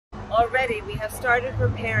Already we have started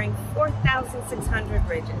repairing 4,600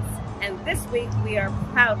 bridges, and this week we are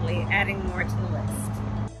proudly adding more to the list.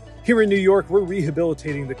 Here in New York, we're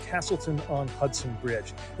rehabilitating the Castleton-on-Hudson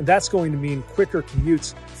Bridge, and that's going to mean quicker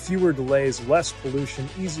commutes, fewer delays, less pollution,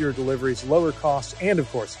 easier deliveries, lower costs, and of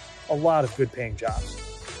course, a lot of good-paying jobs.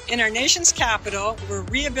 In our nation's capital, we're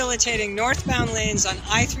rehabilitating northbound lanes on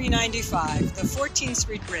I-395, the 14th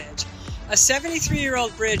Street Bridge, a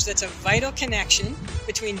 73-year-old bridge that's a vital connection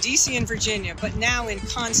between DC and Virginia, but now in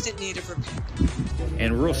constant need of repair.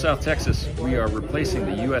 In rural South Texas, we are replacing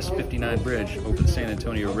the US 59 bridge over the San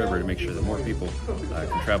Antonio River to make sure that more people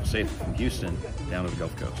can travel safely from Houston down to the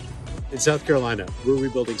Gulf Coast. In South Carolina, we're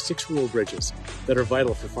rebuilding 6 rural bridges that are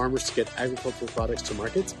vital for farmers to get agricultural products to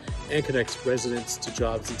markets and connect residents to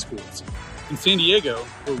jobs and schools. In San Diego,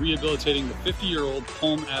 we're rehabilitating the 50-year-old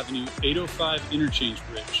Palm Avenue 805 interchange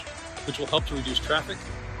bridge, which will help to reduce traffic,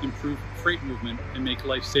 improve freight movement, and make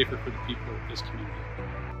life safer for the people of this community.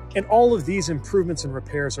 And all of these improvements and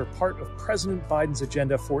repairs are part of President Biden's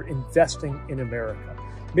agenda for investing in America,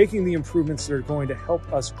 making the improvements that are going to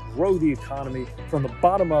help us grow the economy from the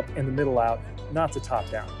bottom up and the middle out, not the top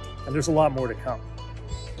down. And there's a lot more to come.